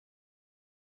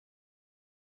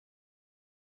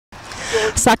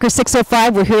Soccer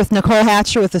 605, we're here with Nicole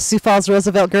Hatcher with the Sioux Falls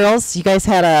Roosevelt girls. You guys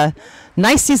had a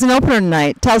nice season opener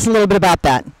tonight. Tell us a little bit about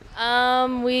that.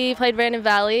 We played Brandon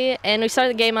Valley, and we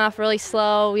started the game off really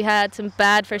slow. We had some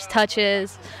bad first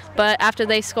touches, but after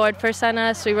they scored first on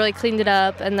us, we really cleaned it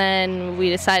up, and then we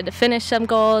decided to finish some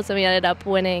goals, and we ended up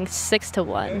winning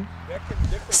 6-1.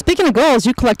 Speaking of goals,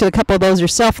 you collected a couple of those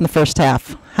yourself in the first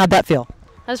half. How'd that feel?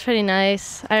 That was pretty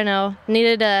nice. I don't know,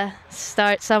 needed to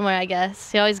start somewhere, I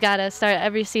guess. You always got to start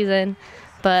every season,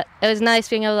 but it was nice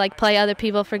being able to play other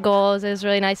people for goals. It was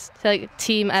really nice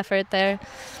team effort there.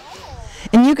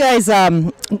 And you guys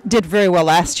did very well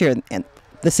last year in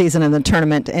the season and the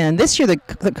tournament, and this year the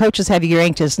coaches have you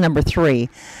ranked as number 3.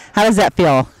 How does that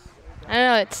feel? I don't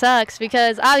know, it sucks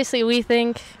because obviously we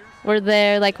think we're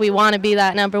there, we want to be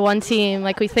that number 1 team,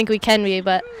 we think we can be,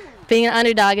 but being an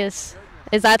underdog is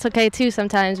that's okay too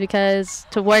sometimes, because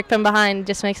to work from behind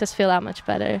just makes us feel that much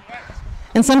better.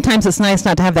 And sometimes it's nice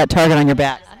not to have that target on your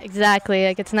back. Exactly,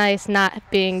 it's nice not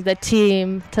being the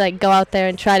team to go out there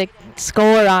and try to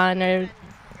score on, or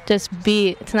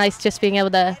it's nice just being able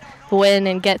to win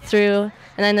and get through,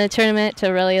 and then the tournament to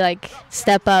really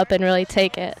step up and really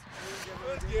take it.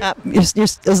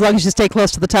 As long as you stay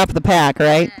close to the top of the pack,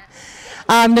 right?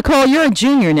 Nicole, you're a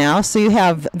junior now, so you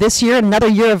have this year another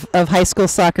year of high school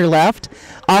soccer left.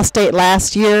 All-state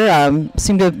last year,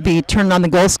 seem to be turning on the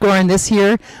goal scoring this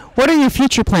year. What are your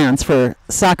future plans for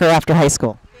soccer after high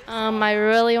school? I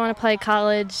really want to play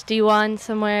college D1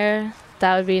 somewhere.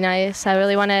 That would be nice.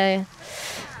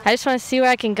 I just want to see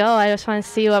where I can go. I just want to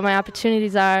see what my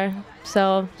opportunities are.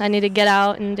 So I need to get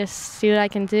out and just see what I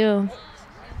can do.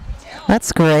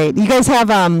 That's great. You guys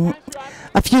have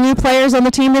a few new players on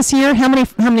the team this year. How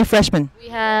many freshmen? We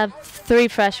have 3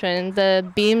 freshmen, the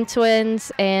Beam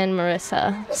twins and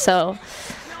Marissa. So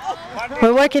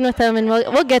we're working with them, and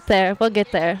we'll get there. We'll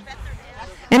get there.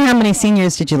 And how many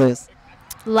seniors did you lose?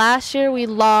 Last year we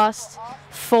lost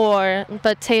 4,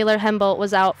 but Taylor Hembolt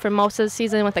was out for most of the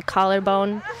season with a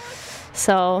collarbone.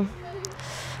 So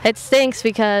it stinks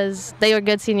because they were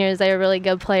good seniors. They were really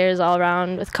good players all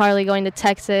around. With Carly going to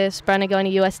Texas, Brenna going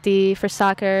to USD for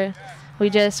soccer.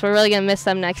 We're really going to miss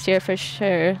them next year for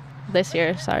sure. This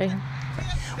year, sorry.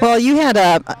 Well, you had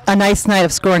a nice night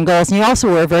of scoring goals, and you also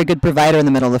were a very good provider in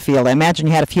the middle of the field. I imagine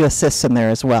you had a few assists in there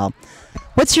as well.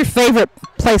 What's your favorite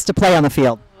place to play on the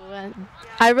field?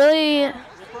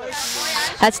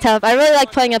 That's tough. I really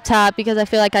like playing up top because I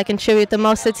feel like I contribute the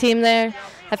most to the team there.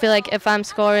 I feel like if I'm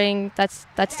scoring, that's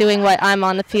doing what I'm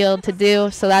on the field to do,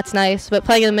 so that's nice. But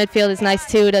playing in the midfield is nice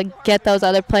too, to get those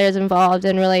other players involved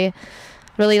and really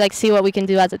see what we can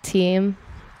do as a team.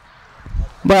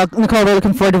 Well, Nicole, we're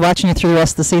looking forward to watching you through the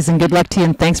rest of the season. Good luck to you,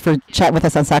 and thanks for chatting with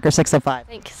us on Soccer 605.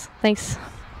 Thanks.